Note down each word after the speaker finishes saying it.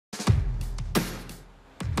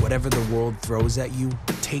Whatever the world throws at you,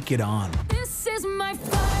 take it on. This is my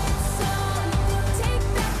fight song. Take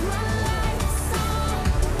back my life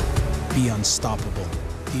song. Be unstoppable.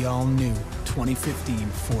 The all-new 2015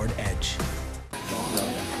 Ford Edge.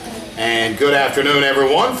 And good afternoon,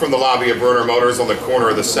 everyone, from the lobby of Bruner Motors on the corner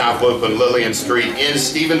of the South Loop and Lillian Street in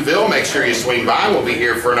Stephenville. Make sure you swing by. We'll be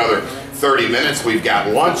here for another 30 minutes. We've got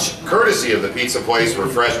lunch courtesy of the pizza place,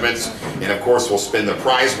 refreshments, and of course we'll spin the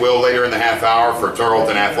prize wheel later in the half hour for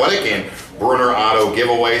Tarleton Athletic and Bruner Auto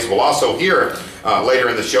giveaways. We'll also hear later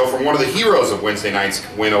in the show from one of the heroes of Wednesday night's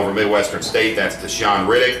win over Midwestern State. That's Deshaun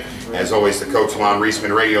Riddick. As always, the Coach Lonn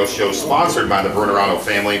Reisman radio show sponsored by the Bruner Auto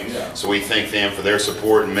family, so we thank them for their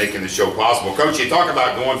support in making the show possible. Coach, you talk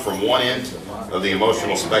about going from one end of the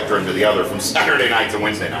emotional spectrum to the other, from Saturday night to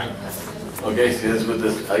Wednesday night. Okay,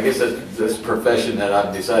 so I guess this profession that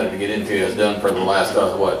I've decided to get into has done for the last,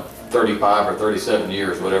 35 or 37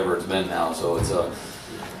 years, whatever it's been now. So it's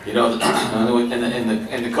you know,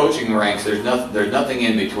 in the coaching ranks, there's nothing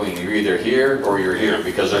in between. You're either here or you're here,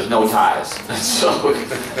 because there's no ties. So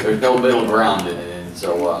there's no middle ground in it. And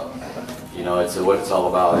so you know, it's what it's all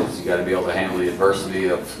about. Is you got to be able to handle the adversity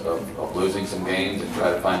of losing some games and try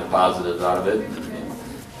to find the positives out of it,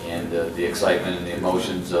 and the excitement and the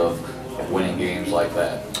emotions of winning games like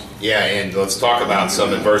that. Yeah, and let's talk about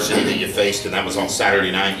some adversity that you faced, and that was on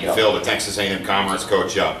Saturday night. You failed at Texas A&M Commerce,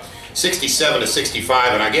 Coach, 67-65,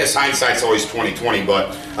 and I guess hindsight's always 20/20,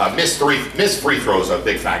 but missed free throws are a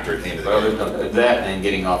big factor at the end of the game. That and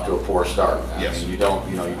getting off to a poor start. Yes. I mean,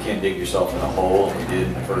 you can't dig yourself in a hole, and we did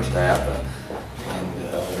in the first half,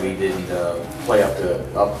 and we didn't play up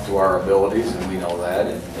to our abilities, and we know that.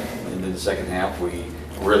 And in the second half, we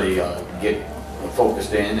really get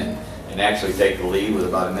focused in and actually take the lead with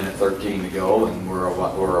about 1:13 to go, and we're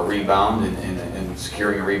a rebound and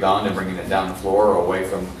securing a rebound and bringing it down the floor away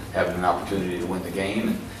from having an opportunity to win the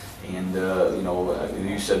game. And you know,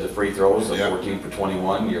 you said the free throws, 14 for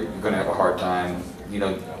 21. You're going to have a hard time. You know,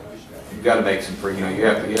 you've got to make some free. You know, you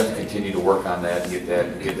have to continue to work on that and get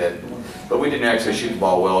that. But we didn't actually shoot the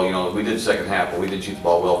ball well. You know, we did the second half, but we didn't shoot the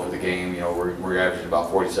ball well for the game. You know, we're averaging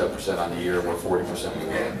about 47% on the year. We're 40%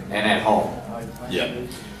 and at home. Yeah.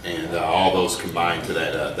 And all those combined to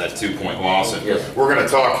that 2-point loss. And yes. We're going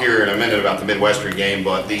to talk here in a minute about the Midwestern game,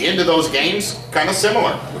 but the end of those games, kind of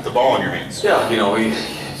similar with the ball in your hands. Yeah, you know,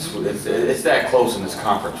 it's that close in this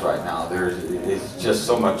conference right now. It's just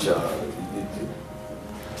so much.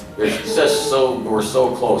 We're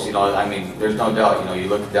so close. You know, I mean, there's no doubt. You know, you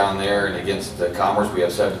look down there and against Commerce, we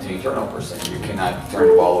have 17 turnovers, and you cannot turn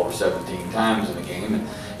the ball over 17 times in a game, and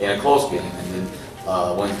in a close game. And then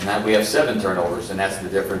Wednesday night we have 7 turnovers, and that's the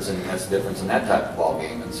difference. And that's the difference in that type of ball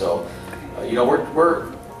game. And so, you know,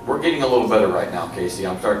 we're getting a little better right now, Casey.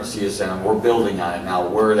 I'm starting to see us, and we're building on it now.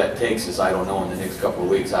 Where that takes us, I don't know. In the next couple of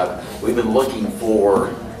weeks, we've been looking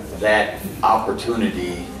for that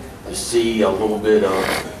opportunity to see a little bit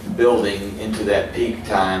of building into that peak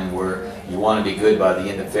time where you want to be good by the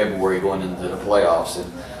end of February going into the playoffs.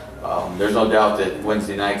 And there's no doubt that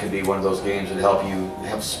Wednesday night could be one of those games that help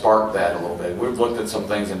spark that a little bit. We've looked at some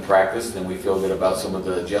things in practice, and we feel good about some of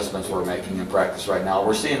the adjustments we're making in practice right now.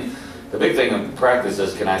 We're seeing, the big thing in practice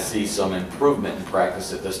is, can I see some improvement in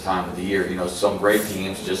practice at this time of the year? You know, some great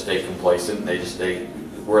teams just stay complacent, they just stay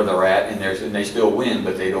where they're at, and they still win,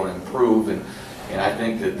 but they don't improve. And I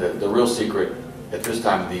think that the real secret at this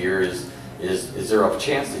time of the year is there a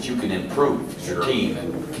chance that you can improve your team,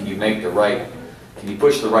 and can you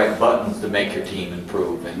push the right buttons to make your team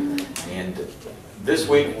improve? And this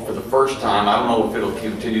week, for the first time, I don't know if it'll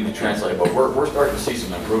continue to translate, but we're starting to see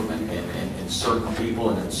some improvement in certain people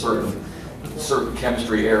and in certain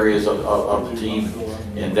chemistry areas of the team,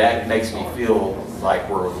 and that makes me feel like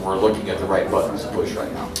we're looking at the right buttons to push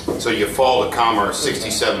right now. So you fall to Commerce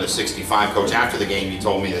 67-65. Coach, after the game you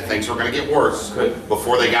told me that things were going to get worse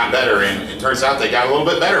before they got better, and it turns out they got a little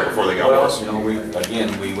bit better before they got worse. You know,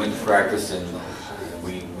 we went to practice, and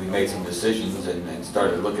we made some decisions and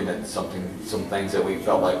started looking at some things that we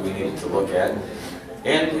felt like we needed to look at.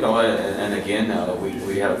 And you know, and again,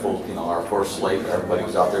 we had a full, you know, our first slate. Everybody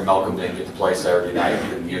was out there. Malcolm didn't get to play Saturday night,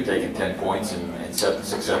 and you're taking 10 points and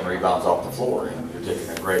 6-7 rebounds off the floor, and you're taking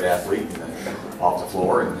a great athlete off the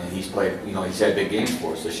floor, and he's played. You know, he's had big games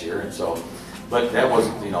for us this year, and so. But that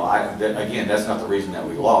wasn't, you know, again, that's not the reason that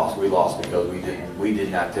we lost. We lost because we did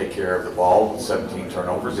not take care of the ball with 17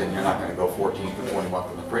 turnovers, and you're not going to go 14 for 21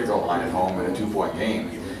 from the free throw line at home in a 2-point game,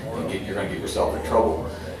 and you're going to get yourself in trouble.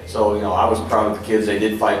 So, you know, I was proud of the kids. They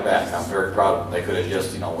did fight back. I'm very proud of them. They could have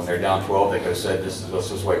just, you know, when they're down 12, they could have said, let's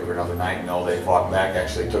just wait for another night. No, they fought back,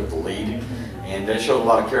 actually took the lead, And that showed a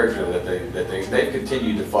lot of character that they've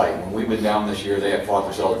continued to fight. When we've been down this year, they have fought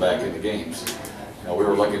themselves back into games. You know, we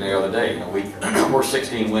were looking the other day, you know, we're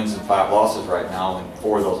 16 wins and 5 losses right now, and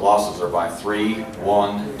 4 of those losses are by 3,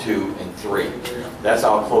 1, 2, and 3. That's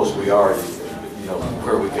how close we are to, you know,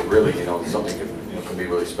 where we could really, you know, something could, you know, can be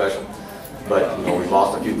really special. But, you know, we've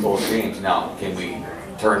lost a few close games. Now, can we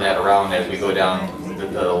turn that around as we go down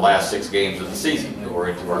the last 6 games of the season? We're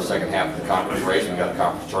into our second half of the conference race. We've got a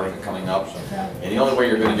conference tournament coming up. And the only way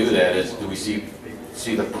you're going to do that is, do we see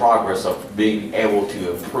the progress of being able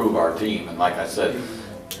to improve our team? And like I said,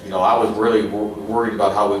 you know, I was really worried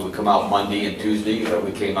about how we would come out Monday and Tuesday, but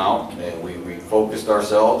we came out and we focused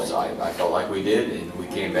ourselves. I felt like we did, and we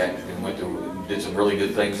came back and did some really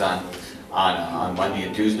good things on Monday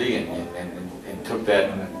and Tuesday, and took that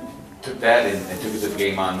and took it to the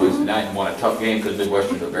game on Wednesday night and won a tough game because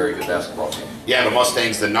Midwestern's a very good basketball team. Yeah, the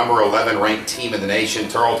Mustangs, the number 11 ranked team in the nation.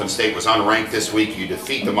 Tarleton State was unranked this week. You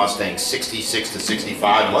defeat the Mustangs 66-65.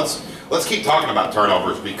 And let's keep talking about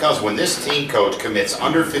turnovers, because when this team coach commits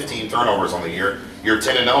under 15 turnovers on the year, you're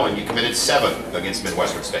 10-0, and you committed 7 against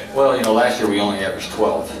Midwestern State. Well, you know, last year we only averaged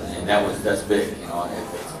 12, and that's big. You know,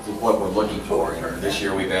 it's what we're looking for. And this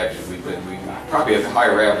year we probably have a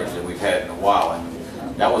higher average than we've had in a while. And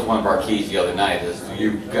that was one of our keys the other night, is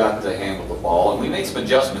you've got to handle the ball. And we made some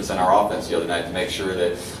adjustments in our offense the other night to make sure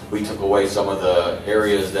that we took away some of the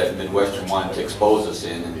areas that Midwestern wanted to expose us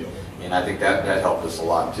in. And I think that helped us a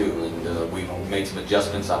lot too. And we made some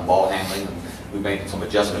adjustments on ball handling. And we made some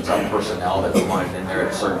adjustments on personnel that we wanted in there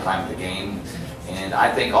at a certain time of the game. And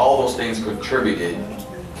I think all those things contributed,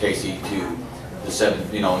 Casey, to the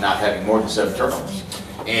 7, you know, not having more than 7 turnovers.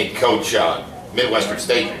 And Coach, Midwestern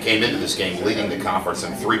State came into this game leading the conference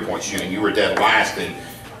in three-point shooting. You were dead last, and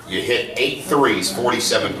you hit 8 threes,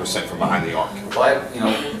 47% from behind the arc. Well, you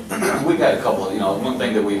know, we've had a couple of, you know, one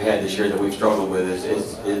thing that we've had this year that we've struggled with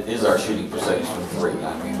is our shooting percentage from 3.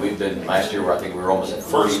 I mean, we've been, last year I think we were almost at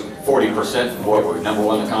 40%, and boy, we're number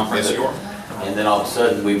 1 in the conference. Yes, you are. And then all of a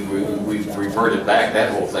sudden we've reverted back.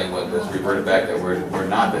 That whole thing was reverted back, that we're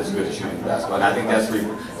not as good at shooting basketball. And I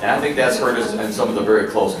think that's hurt us in some of the very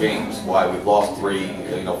close games. Why we've lost 4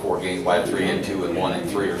 games, why 3 and 2 and 1 and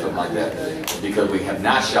 3 or something like that, because we have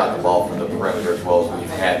not shot the ball from the perimeter as well as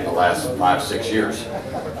we've had in the last 5-6 years.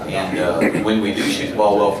 And when we do shoot the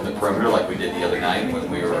ball well from the perimeter, like we did the other night,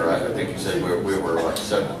 when we were, I think you said we were like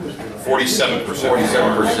 47%.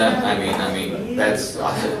 47%. I mean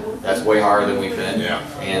that's way higher than we've been. Yeah.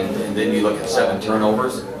 And then you look at 7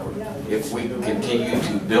 turnovers. If we continue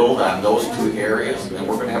to build on those 2 areas, then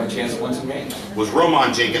we're going to have a chance to win some games. Was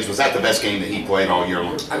Roman Jenkins, was that the best game that he played all year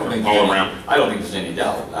long? I don't think there's any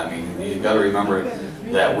doubt. I mean, you've got to remember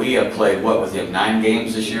that we have played, what, with him, 9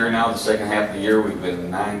 games this year now. The second half of the year we've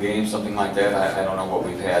been 9 games, something like that. I don't know what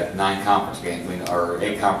we've had, 9 conference games, or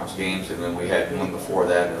 8 conference games, and then we had one before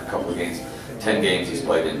that, and a couple of games, 10 games he's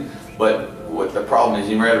played in. But what the problem is,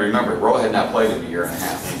 you got to remember, Ro had not played in a year and a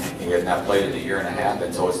half. He had not played in a year and a half,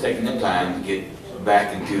 and so it's taken him time to get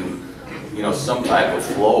back into, you know, some type of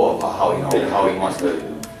flow of how, you know, how he wants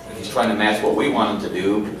to. He's trying to match what we want him to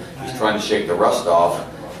do. He's trying to shake the rust off.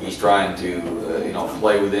 He's trying to, you know,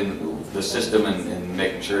 play within the system and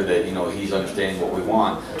making sure that, you know, he's understanding what we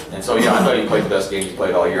want. And so, yeah, I thought he played the best game he's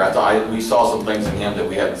played all year. We saw some things in him that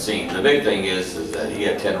we haven't seen. The big thing is that he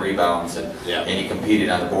had 10 rebounds and he competed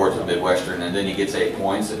on the boards with Midwestern, and then he gets 8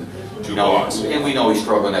 points, and you know, and we know he's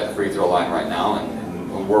struggling at the free throw line right now,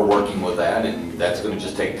 and we're working with that, and that's going to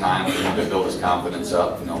just take time for him to build his confidence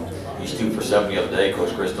up. You know, he's 2 for 7 the other day.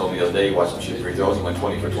 Coach Chris told me the other day he watched him shoot free throws and went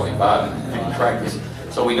 20 for 25 in practice.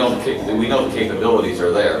 So we know the capabilities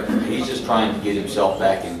are there. He's just trying to get himself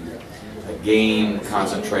back in a game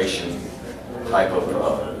concentration type of,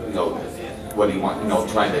 you know, what he wants, you know,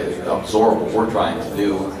 trying to absorb what we're trying to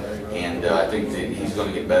do. And I think that he's going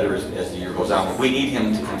to get better as the year goes on. We need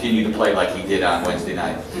him to continue to play like he did on Wednesday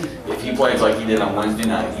night. If he plays like he did on Wednesday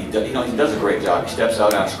night, he does a great job. He steps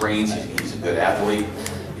out on screens. He's a good athlete.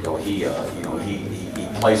 You know, he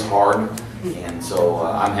plays hard. And so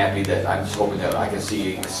I'm happy that I'm just hoping that I can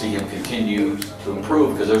see him continue to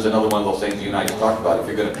improve, because there's another one of those things you and I just talked about. If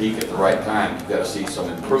you're going to peak at the right time, you've got to see some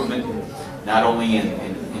improvement, not only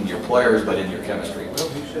in your players but in your chemistry.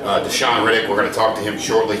 Deshaun Riddick, we're going to talk to him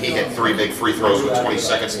shortly. He hit 3 big free throws with 20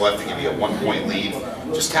 seconds left to give you a 1-point lead.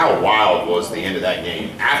 Just how wild was the end of that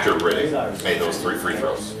game after Riddick made those 3 free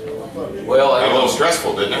throws? Well, a little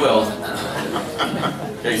stressful, didn't it? Well,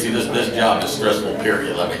 Casey, this job is stressful.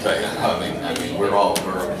 Period. Let me tell you. I mean, we're all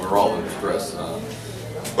under stress.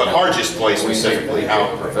 But Harge's play specifically,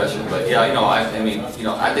 how profession. But yeah, you know, I mean, you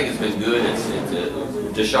know, I think it's been good.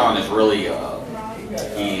 Deshaun is really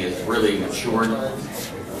He is really matured.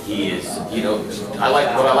 He is, you know, what I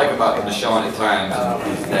like about Deshaun at times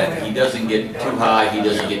is that he doesn't get too high, he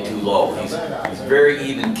doesn't get too low. He's very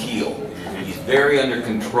even keel. He's very under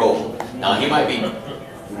control. Now he might be,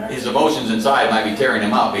 his emotions inside might be tearing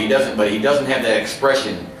him out, but he doesn't have that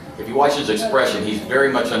expression. If you watch his expression, he's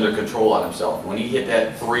very much under control on himself. When he hit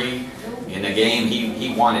that 3 in the game,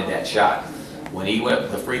 he wanted that shot. When he went up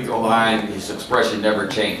to the free throw line, his expression never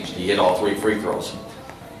changed. He hit all 3 free throws.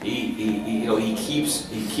 He keeps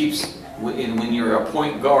when you're a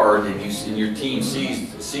point guard and your team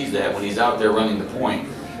sees that when he's out there running the point,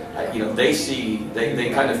 they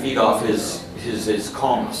kind of feed off his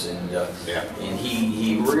calmness, and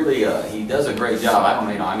he really he does a great job.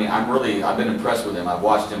 I've been impressed with him. I've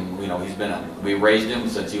watched him. We raised him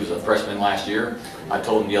since he was a freshman last year. I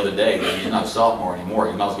told him the other day that he's not a sophomore anymore.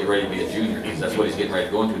 He must get ready to be a junior because that's what he's getting ready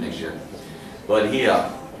to go into next year. But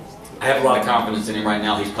I have a lot of confidence in him right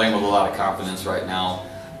now. He's playing with a lot of confidence right now.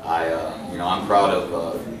 I'm proud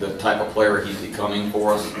of the type of player he's becoming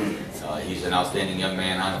for us. He's an outstanding young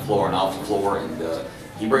man on the floor and off the floor, and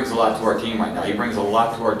he brings a lot to our team right now. He brings a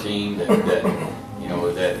lot to our team that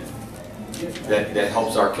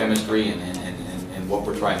helps our chemistry and what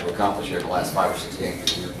we're trying to accomplish here in the last 5 or 6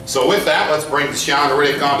 games. So with that, let's bring Deshaun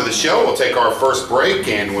Riddick onto the show. We'll take our first break,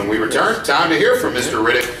 and when we return, time to hear from Mr.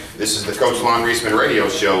 Riddick. This is the Coach Lonn Reisman radio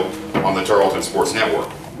show on the Tarleton Sports Network.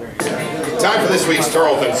 Time for this week's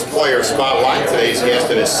Tarleton's Player Spotlight. Today's guest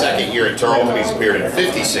in his 2nd year at Tarleton. He's appeared in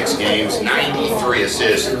 56 games, 93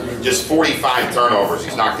 assists, just 45 turnovers.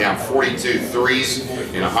 He's knocked down 42 threes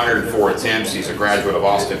in 104 attempts. He's a graduate of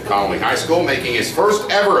Austin Connolly High School, making his first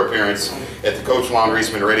ever appearance at the Coach Lonn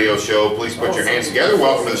Reisman radio show. Please put your hands together.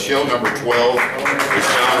 Welcome to the show, number 12.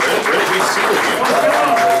 Deshaun Riddick. Riddick, good to see you again.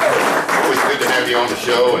 Always good to have you on the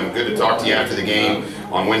show and good to talk to you after the game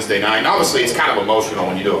on Wednesday night. And obviously, it's kind of emotional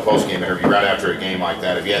when you do a post-game interview right after a game like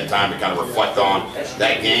that. Have you had time to kind of reflect on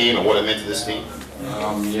that game and what it meant to this team?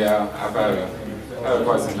 Yeah, I've had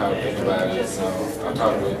quite some time to think about it. I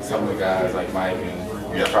talked with some of the guys like Mike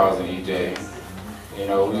and Charles and EJ.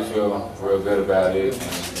 We feel real good about it. And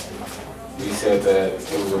we said that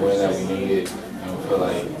it was a win that we needed, and we feel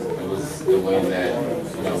like it was the win that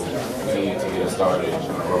we needed to get us started on the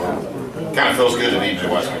road. Kind of feels good to be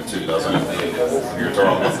Midwestern too, doesn't it? You're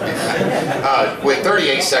Tarleton. With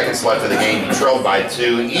 38 seconds left in the game, you trailed by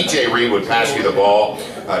 2. EJ Reed would pass you the ball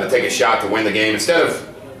to take a shot to win the game. Instead of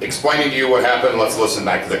explaining to you what happened, let's listen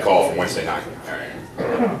back to the call from Wednesday night.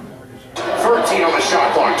 13 on the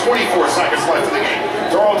shot clock, 24 seconds left in the game.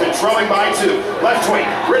 Tarleton trailing by 2. Left wing,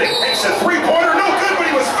 Riddick takes a 3-pointer, no good, but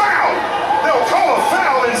he was fouled. They'll call a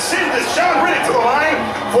foul and send Deshaun Riddick to the line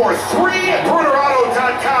for 3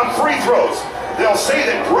 BrunerAuto.com free throws. They'll say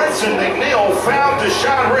that Bretson McNeil found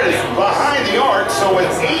Deshaun Riddick behind the arc, so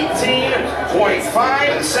with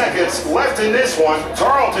 18.5 seconds left in this one,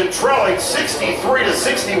 Tarleton trailing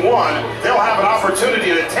 63-61. They'll have an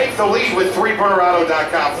opportunity to take the lead with 3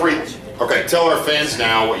 BrunerAuto.com free throws. Okay, tell our fans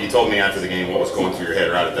now what you told me after the game, what was going through your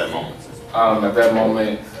head right at that moment. At that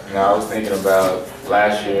moment, I was thinking about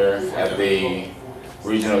last year at the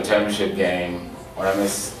regional championship game when I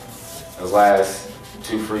missed those last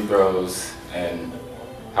 2 free throws and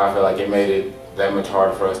how I felt like it made it that much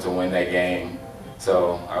harder for us to win that game.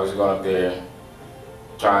 So I was going up there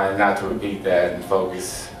trying not to repeat that and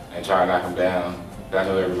focus and try to knock him down. I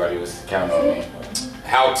knew everybody was counting on me.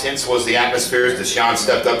 How tense was the atmosphere as Deshaun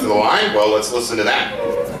stepped up to the line? Well, let's listen to that.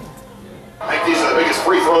 I think these are the biggest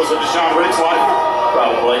free throws of Deshaun Riddick's life.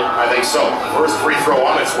 Probably. I think so. First free throw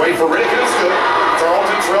on its way for Riddick, and it's good.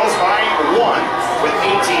 Tarleton trails by 1 with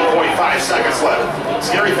 18.5 seconds left.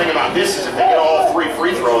 Scary thing about this is if they get all 3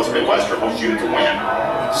 free throws, Midwestern will shoot to win.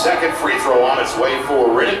 Second free throw on its way for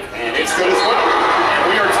Riddick, and it's good as well.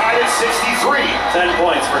 And we are tied at 63. 10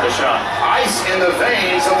 points for Deshaun. Ice in the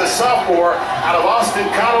veins of the sophomore out of Austin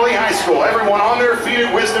Connolly High School. Everyone on their feet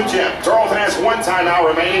at Wisdom Gym. Tarleton has 1 timeout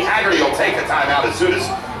remaining. Haggerty will take a timeout as soon as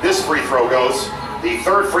this free throw goes. The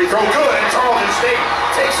third free throw, good, and Tarleton State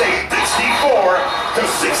takes a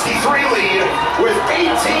 64-63 lead with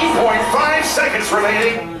 18.5 seconds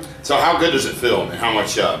remaining. So how good does it feel, and how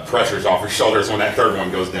much pressure's off your shoulders when that third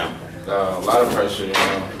one goes down? A lot of pressure,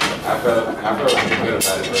 I felt pretty good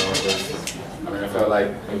about it, though. I felt like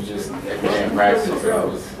it was just every day in practice.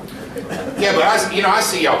 Yeah, but I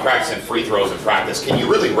see y'all practicing free throws in practice. Can you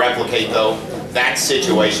really replicate, though, that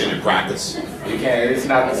situation in practice? You can't. It's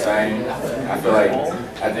not the same. I feel like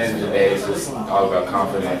at the end of the day, it's just all about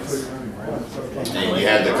confidence. And you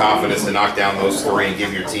had the confidence to knock down those 3 and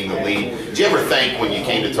give your team the lead. Did you ever think when you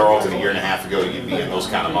came to Tarleton a year and a half ago you'd be in those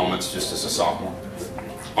kind of moments just as a sophomore?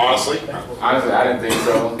 Honestly? Honestly, I didn't think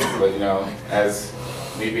so. But, you know, as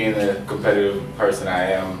me being the competitive person I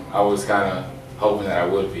am, I was kind of hoping that I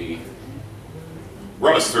would be.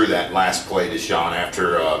 Run us through that last play, Deshaun,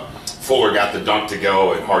 after Fuller got the dunk to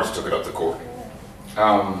go and Hartz took it up the court.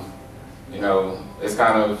 You know, it's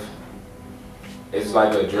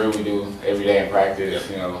like a drill we do every day in practice,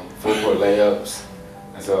 you know, full court layups.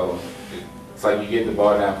 And so it's like you get the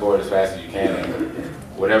ball down court as fast as you can, and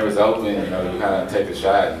whatever's open, you know, you kind of take a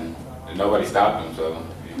shot, and nobody stopped him, so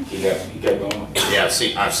he kept going. Yeah,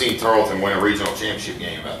 I've seen Tarleton win a regional championship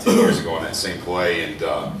game about 10 years ago on that same play, and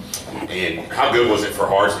how good was it for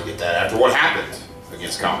Hartz to get that after what happened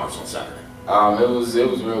against Commerce on Saturday? It was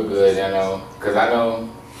real good, you know, because I know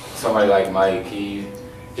somebody like Mike,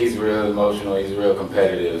 he's real emotional, he's real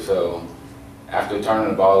competitive, so after turning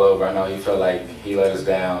the ball over, I know he felt like he let us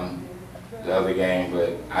down the other game,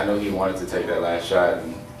 but I knew he wanted to take that last shot,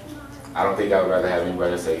 and I don't think I would rather have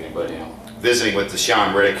anybody else taking it but him. Visiting with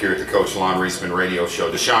Deshaun Riddick here at the Coach Lonn Reisman radio show.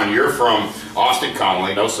 Deshaun, you're from Austin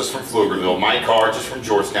Connolly, Nosa's from Pflugerville, Mike Hartz is from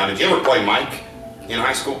Georgetown. Did you ever play Mike in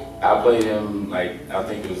high school? I played him, like, I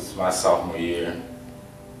think it was my sophomore year.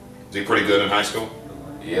 Was he pretty good in high school?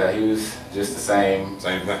 Yeah, he was just the same.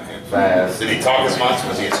 Same thing. Fast. Did he talk as much?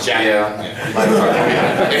 Was he as chatty? Yeah.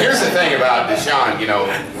 And here's the thing about Deshaun, you know,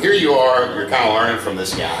 here you are, you're kind of learning from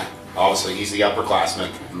this guy. Obviously, he's the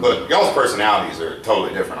upperclassman, but y'all's personalities are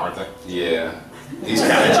totally different, aren't they? Yeah. He's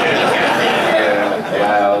kind of chatty. Yeah,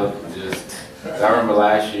 loud. I remember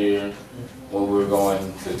last year when we were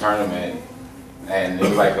going to the tournament, and it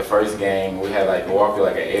was like the first game. We had like a walkthrough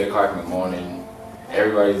like at 8 o'clock in the morning.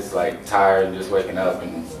 Everybody's like tired and just waking up,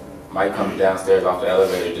 and Mike comes downstairs off the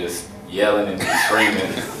elevator just yelling and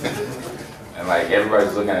screaming, and like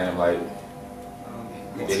everybody's looking at him like,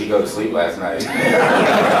 did he go to sleep last night? He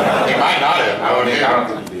might not have. I don't think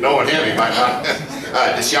he did. Knowing him, he might not.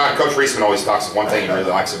 Deshaun, Coach Reisman always talks, one thing he really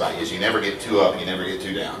likes about you is you never get too up, you never get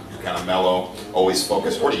too down. You're kind of mellow, always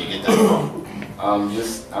focused. Where do you get that from? I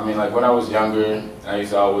mean, like when I was younger, I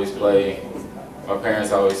used to always play. My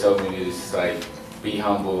parents always told me to just like be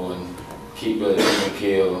humble and keep it even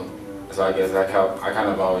keel. So I guess I kind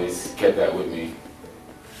of always kept that with me.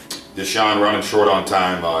 Deshaun, running short on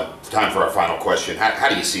time. Time for our final question. How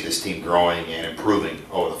do you see this team growing and improving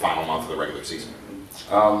over the final month of the regular season?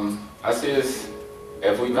 I see us,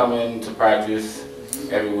 if we come into practice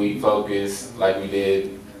every week focused like we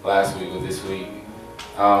did last week or this week,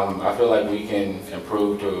 I feel like we can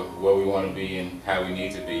improve to where we want to be and how we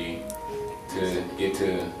need to be to get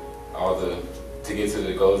to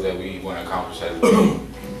the goals that we want to accomplish as a team.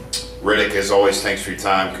 Riddick, as always, thanks for your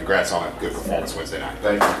time. Congrats on a good performance Wednesday night.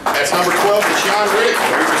 Thank you. That's number 12, Deshaun Riddick.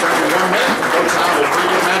 We return in 1 minute. Coach Lonn will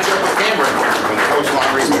preview the matchup with Cameron when the Coach Lonn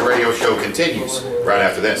Reisman radio show continues right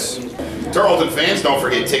after this. Tarleton fans, don't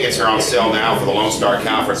forget tickets are on sale now for the Lone Star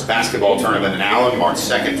Conference basketball tournament in Allen, March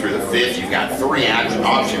 2nd through the 5th. You've got 3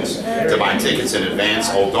 options to buy tickets in advance.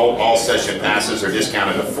 Adult all-session passes are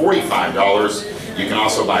discounted to $45. You can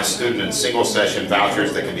also buy student and single session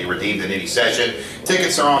vouchers that can be redeemed in any session.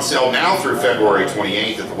 Tickets are on sale now through February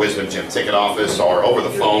 28th at the Wisdom Gym ticket office or over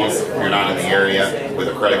the phone if you're not in the area with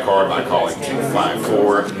a credit card by calling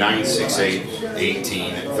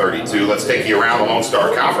 254-968-1832. Let's take you around the Lone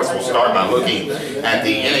Star Conference. We'll start by looking at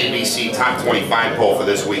the NABC Top 25 poll for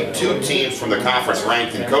this week. 2 teams from the conference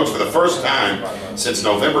ranked, and Coach, for the first time since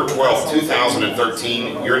November 12th,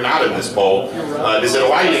 2013, you're not in this poll. Does it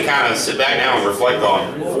allow you to kind of sit back now and reflect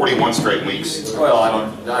on 41 straight weeks? Well,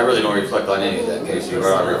 I really don't reflect on any of that, Casey. What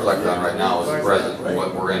I reflect on right now is the present,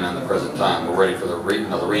 what we're in on the present time. We're ready for the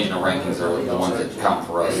regional rankings are the ones that count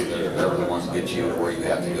for us. They're the ones that get you to where you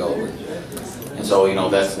have to go. And so, you know,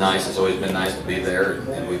 that's nice. It's always been nice to be there,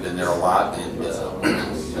 and we've been there a lot, and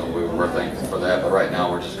you know, we're thankful for that. But right now,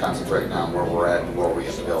 we're just concentrating on where we're at and where we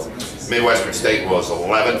have to go. Midwestern State was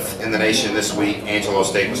 11th in the nation this week. Angelo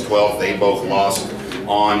State was 12th. They both lost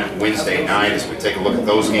on Wednesday night. As we take a look at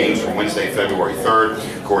those games from Wednesday, February 3rd.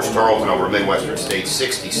 Of course, Tarleton over Midwestern State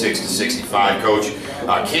 66-65. Coach,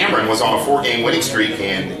 Cameron was on a 4-game winning streak,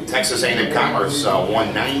 and Texas A&M Commerce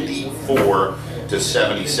won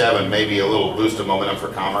 94-77. Maybe a little boost of momentum for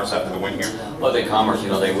Commerce after the win here. Well, they Commerce, you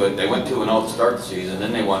know, they went 2-0 to start the season,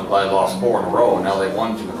 then they lost 4 in a row, and now they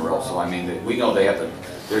won 2 in a row. So I mean, we know they have to.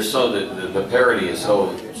 They're so the parity is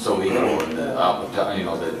so equal, and you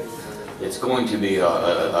know that. It's going to be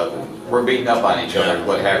we're beating up on each other.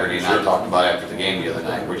 What Haggerty and I talked about after the game the other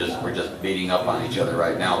night. We're just beating up on each other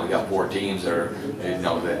right now. We got 4 teams that are, you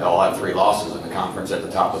know, that all have 3 losses in the conference at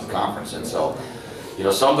the top of the conference, and so, you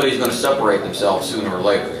know, somebody's going to separate themselves sooner or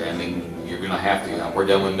later. I mean, you're going to have to. You know, we're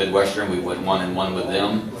done with Midwestern. We went 1-1 with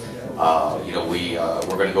them. You know,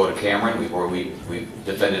 we're going to go to Cameron. We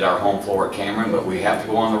defended our home floor at Cameron, but we have to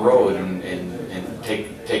go on the road and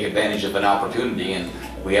take advantage of an opportunity. And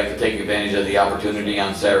we have to take advantage of the opportunity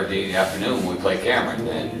on Saturday afternoon when we play Cameron.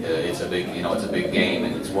 And it's a big, it's a big game,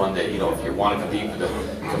 and it's one that, if you want to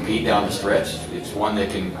compete down the stretch, it's one that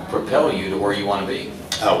can propel you to where you want to be.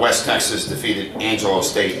 West Texas defeated Angelo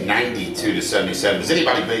State 92-77. Is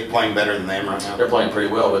anybody playing better than them right now? They're playing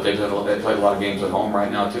pretty well, but they played a lot of games at home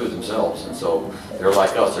right now too themselves, and so they're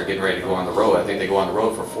like us. They're getting ready to go on the road. I think they go on the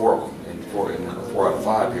road for 4 of them, and 4 out of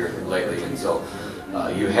 5 here lately, and so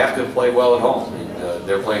you have to play well at home, and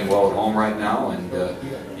they're playing well at home right now,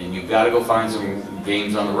 and you've got to go find some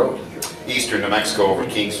games on the road. Eastern New Mexico over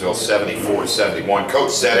Kingsville 74-71.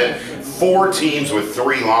 Coach said it. 4 teams with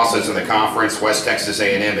 3 losses in the conference. West Texas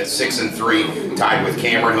A&M at 6-3, tied with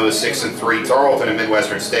Cameron, who is 6-3. Tarleton and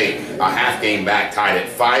Midwestern State a half game back, tied at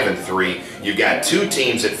 5-3. You've got 2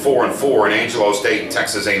 teams at 4-4 in Angelo State and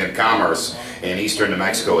Texas A&M Commerce, and Eastern New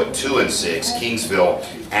Mexico at 2-6. Kingsville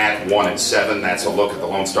at 1-7. That's a look at the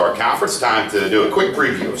Lone Star Conference. Time to do a quick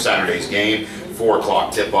preview of Saturday's game. 4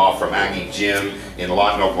 o'clock tip-off from Aggie Gym in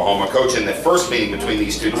Lonn, Oklahoma. Coach, in the first meeting between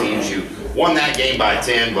these 2 teams, you won that game by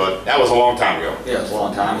 10, but that was a long time ago. Yeah, it's a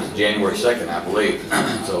long time. It's January 2nd, I believe.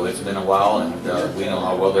 So it's been a while, and we know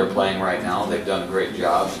how well they're playing right now. They've done a great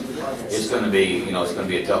job. It's going to be, it's going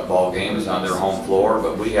to be a tough ball game. It's on their home floor,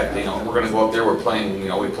 but we have to, we're going to go up there. We're playing,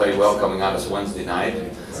 we played well coming out of Wednesday night.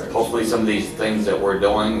 And hopefully some of these things that we're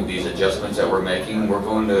doing, these adjustments that we're making, we're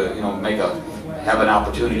going to, have an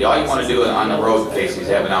opportunity. All you want to do on the road, Casey, is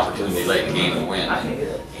have an opportunity late in the game to win.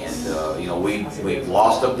 And we've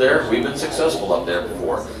lost up there. We've been successful up there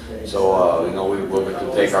before. So,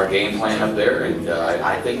 we'll take our game plan up there, and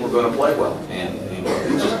I think we're going to play well. And,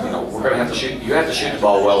 we're going to have to shoot. You have to shoot the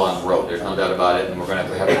ball well on the road. There's no doubt about it. And we're going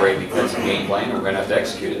to have a great defensive game plan, and we're going to have to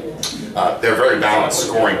execute it. They're very balanced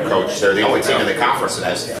scoring, Coach. They're the only team in the conference that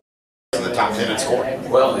has in the top 10 in scoring.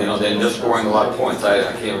 Well, they're scoring a lot of points.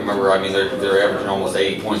 I can't remember. I mean, they're averaging almost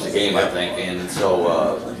 80 points a game, I think. And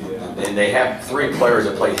so, and they have 3 players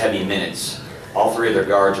that play heavy minutes. All 3 of their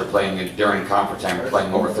guards are playing during conference time. Are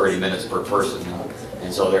playing over 30 minutes per person.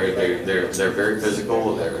 And so they're very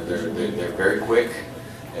physical. They're very quick.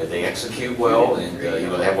 They execute well, and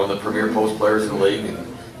they have one of the premier post players in the league.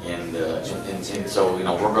 And so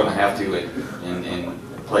we're going to have to and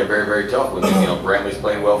play very, very tough with them. Brantley's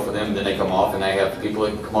playing well for them. Then they come off, and they have people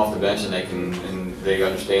that come off the bench, and they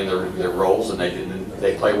understand their roles, and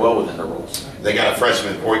they play well within their roles. They got a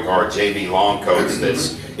freshman point guard, J.B. Lonn, coach,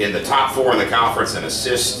 that's in the top 4 in the conference in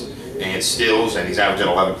assists and steals, and he's averaging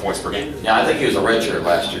 11 points per game. Yeah, I think he was a redshirt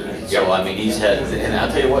last year. So I mean, he's had, and I'll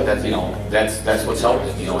tell you what, that's what's helped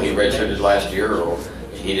him. He redshirted last year, or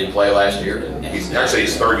he didn't play last year. And he's actually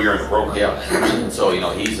his 3rd year in the program. Yeah, so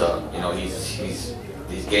he's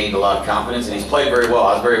gained a lot of confidence, and he's played very well.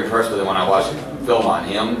 I was very impressed with him when I watched film on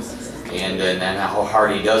him, and how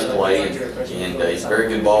hard he does play, and he's a very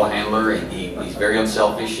good ball handler, and he's very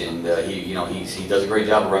unselfish, and he does a great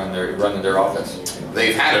job of running their offense.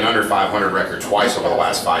 They've had an under 500 record twice over the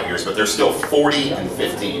last 5 years, but they're still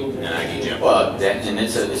 40-15 in Aggie Gym. Well, and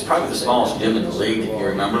it's probably the smallest gym in the league, if you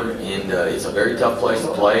remember, and it's a very tough place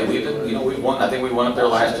to play. We've won. I think we won up there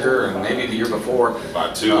last year, and maybe the year before.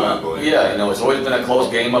 By 2, I believe. Yeah, it's always been a close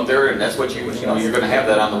game up there, and that's what you're going to have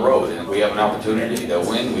that on the road. And if we have an opportunity to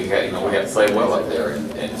win, we have to play well up there,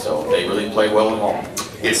 and so they really play well at home.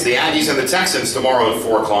 It's the Aggies and the Texans tomorrow at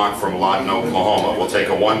 4 o'clock from Lonn, Oklahoma. We'll take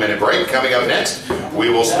a 1-minute break. Coming up next,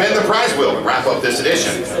 we will spin the prize wheel and wrap up this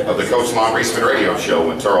edition of the Coach Lonn Reisman Radio Show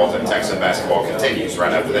when Tarleton Texan basketball continues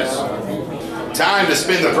right after this. Time to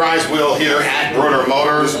spin the prize wheel here at Brunner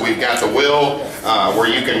Motors. We've got the wheel where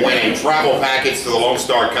you can win a travel package to the Lone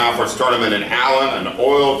Star Conference Tournament in Allen, an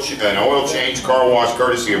oil change, car wash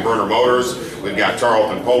courtesy of Brunner Motors. We've got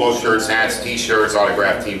Tarleton polo shirts, hats, t-shirts,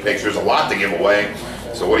 autographed team pictures, a lot to give away.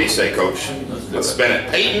 So what do you say, Coach? Let's spin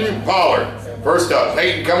it. Peyton Pollard. First up,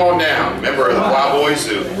 Peyton, come on down. Member of the Plowboys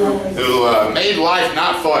who made life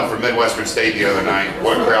not fun for Midwestern State the other night.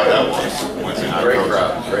 What a crowd that was. Wednesday night, great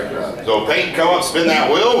crowd. So Peyton, come up, spin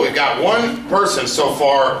that wheel. We've got one person so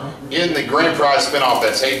far in the grand prize spinoff.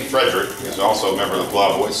 That's Hayden Frederick, who's also a member of the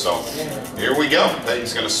Plowboys. So here we go.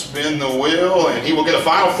 Peyton's going to spin the wheel, and he will get a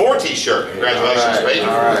Final Four t-shirt. Congratulations, Peyton.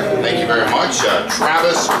 All right. Thank you very much.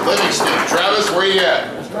 Travis Livingston. Travis, where you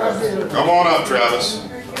at? Come on up, Travis.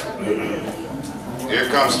 Here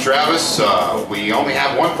comes Travis. We only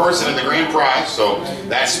have one person in the grand prize, so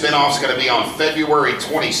that spinoff's going to be on February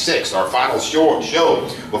 26th, our final show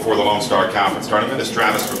before the Lone Star Conference Tournament, as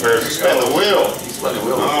Travis prepares to spin the wheel.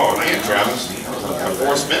 Oh man, Travis.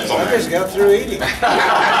 4 spins on I that. just got through eating. Just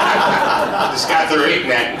got through eating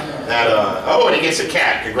that. Oh, and he gets a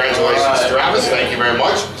cat. Congratulations, Travis. Thank you very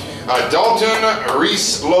much. Dalton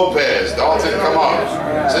Reese Lopez. Dalton, come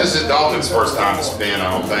on. So this is Dalton's first time to spin,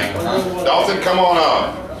 I don't think. Dalton, come on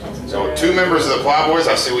up. So 2 members of the Plowboys.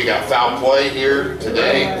 I see we got foul play here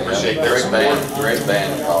today. Appreciate their support. Great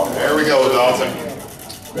band. There we go, Dalton.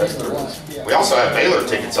 Best there is. We also have Baylor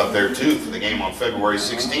tickets up there too for the game on February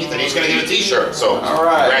 16th, and he's going to get a t-shirt. So all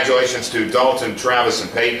right. Congratulations to Dalton, Travis, and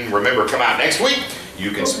Peyton. Remember, come out next week.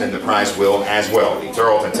 You can spin the prize wheel as well. The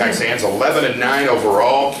Tarleton Texans 11-9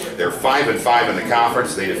 overall. They're 5-5 in the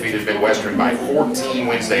conference. They defeated Midwestern by 14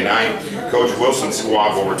 Wednesday night. Coach Wilson's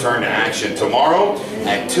squad will return to action tomorrow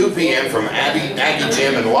at 2 p.m. from Aggie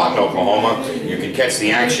Gym in Lonn, Oklahoma. You can catch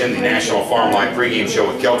the action, the National Farm Line pregame show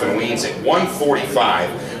with Kelton Weeds at 1:45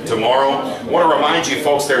 tomorrow. I want to remind you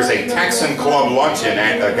folks, there's a Texan Club luncheon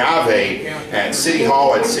at Agave at City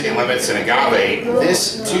Hall at City Limits in Agave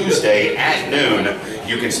this Tuesday at noon.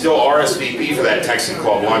 You can still RSVP for that Texan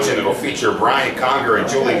Club luncheon. It'll feature Brian Conger and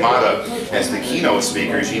Julie Mata as the keynote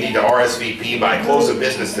speakers. You need to RSVP by close of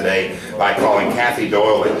business today by calling Kathy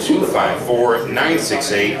Doyle at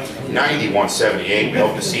 254-968-9178. We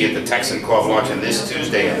hope to see you at the Texan Club luncheon this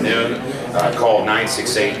Tuesday at noon. Call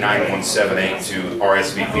 968-9178 to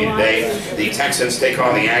RSVP today. The Texans take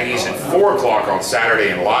on the Aggies at 4 o'clock on Saturday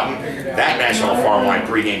in Lawton. That National Farm Line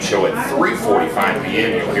pregame show at 3:45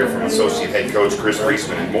 p.m. You'll hear from Associate Head Coach Chris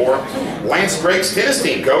Reisman and more. Lance Drake's tennis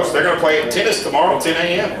team, Coach. They're going to play tennis tomorrow at 10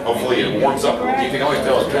 a.m. Hopefully it warms up. You can always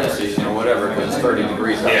tell it's Tennessee, whatever, because it's 30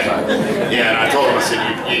 degrees outside. Yeah, and I told him, I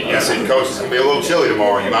said, Coach, it's going to be a little chilly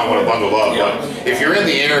tomorrow. You might want to bundle up. Yeah. But if you're in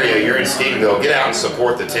the area, you're in Stephenville, get out and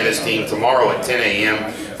support the tennis team tomorrow at 10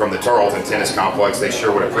 a.m. from the Tarleton Tennis Complex. They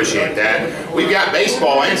sure would appreciate that. We've got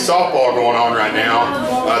baseball and softball going on right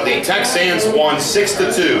now. The Texans won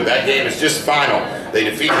 6-2. That game is just final. They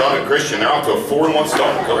defeated Lubbock Christian. They're off to a 4-1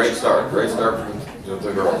 start. Coach. Great start for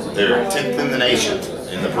the girls. They're 10th in the nation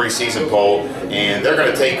in the preseason poll, and they're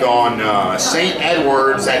going to take on St.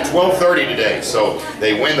 Edwards at 12:30 today. So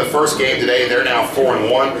they win the first game today. They're now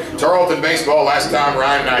 4-1. Tarleton baseball, last time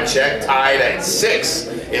Ryan and I checked, tied at 6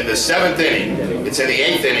 in the 7th inning. It's in the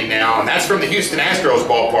 8th inning now, and that's from the Houston Astros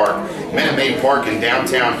ballpark, Minute Maid Park in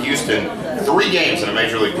downtown Houston. 3 games in a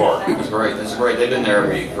Major League Park. It's great. It's great. They've been there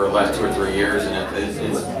for the last 2 or 3 years, and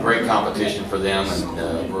it's great competition for them.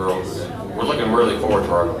 And we're looking really forward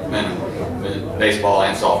to our men baseball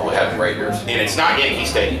and softball having great years. And it's not Yankee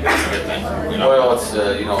Stadium. That's a good thing. You know? Well, it's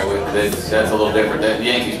that's a little different. The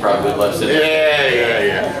Yankees probably love sitting.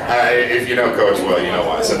 Yeah. If you know Coach well, you know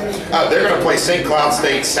why. So, they're going to play St. Cloud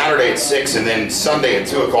State Saturday at 6 and then Sunday at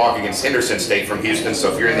 2 o'clock against Henderson State from Houston.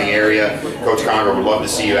 So if you're in the area, Coach Conger would love to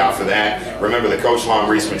see you out for that. Remember the Coach Lonn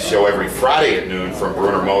Reisman show every Friday at noon from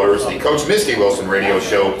Bruner Motors. The Coach Misty Wilson radio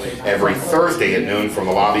show every Thursday at noon from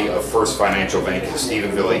the lobby of First Financial Bank in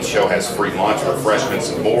Stephenville. Each show has free lunch, refreshments,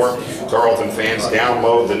 and more. Tarleton fans,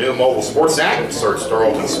 download the new mobile sports app. Search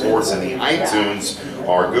Tarleton Sports in the iTunes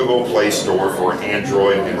or Google Play Store for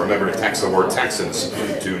Android. And remember to text the word Texans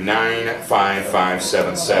to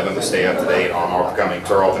 95577 to stay up to date on our upcoming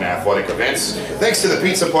Tarleton athletic events. Thanks to the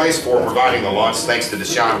Pizza Place for providing the lunch. Thanks to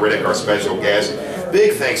Deshaun Riddick, our special guest.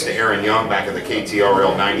 Big thanks to Aaron Young back at the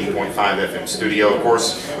KTRL 90.5 FM studio. Of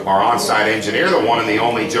course, our on-site engineer, the one and the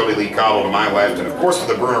only Jody Lee Cottle to my left. And of course to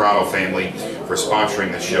the Bruner Auto family for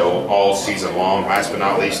sponsoring the show all season long. Last but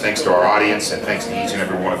not least, thanks to our audience and thanks to each and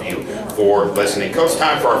every one of you for listening. Coach,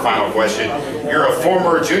 time for our final question. You're a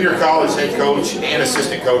former junior college head coach and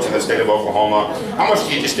assistant coach in the state of Oklahoma. How much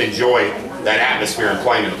do you just enjoy that atmosphere and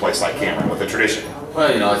playing in a place like Cameron with the tradition? Well,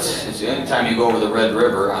 it's anytime you go over the Red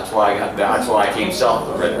River. That's why I came south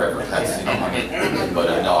of the Red River. That's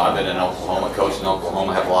But no, I've been in Oklahoma, coached in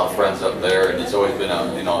Oklahoma, have a lot of friends up there, and it's always been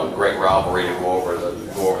a great rivalry to go over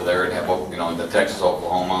there and have the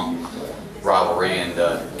Texas-Oklahoma rivalry. And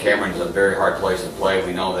Cameron's a very hard place to play.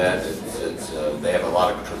 We know that they have a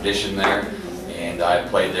lot of tradition there, and I've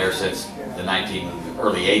played there since the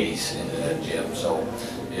early '80s in the gym. So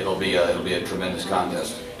it'll be a tremendous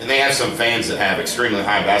contest. And they have some fans that have extremely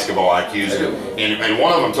high basketball IQs. And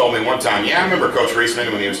one of them told me one time, yeah, I remember Coach Reisman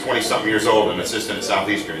when he was 20-something years old, an assistant at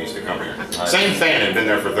Southeastern. He used to come here. Same fan, had been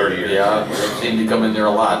there for 30 years. Yeah, they seem to come in there a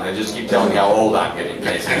lot. They just keep telling me how old I'm getting.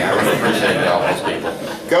 I really appreciate all those people.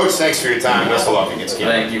 Coach, thanks for your time. Best of luck against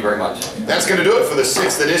Cameron. Thank you very much. That's going to do it for the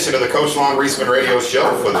 6th edition of the Coach Lonn Reisman Radio Show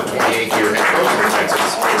for the 28th year head coach of the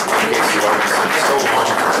Texans. So much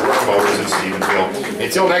for Bruner Motors in Stephenville.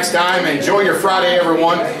 Until next time, enjoy your Friday,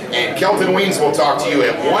 everyone. And Kelton Weens will talk to you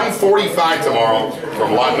at 1:45 tomorrow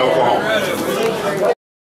from Lawton, Oklahoma.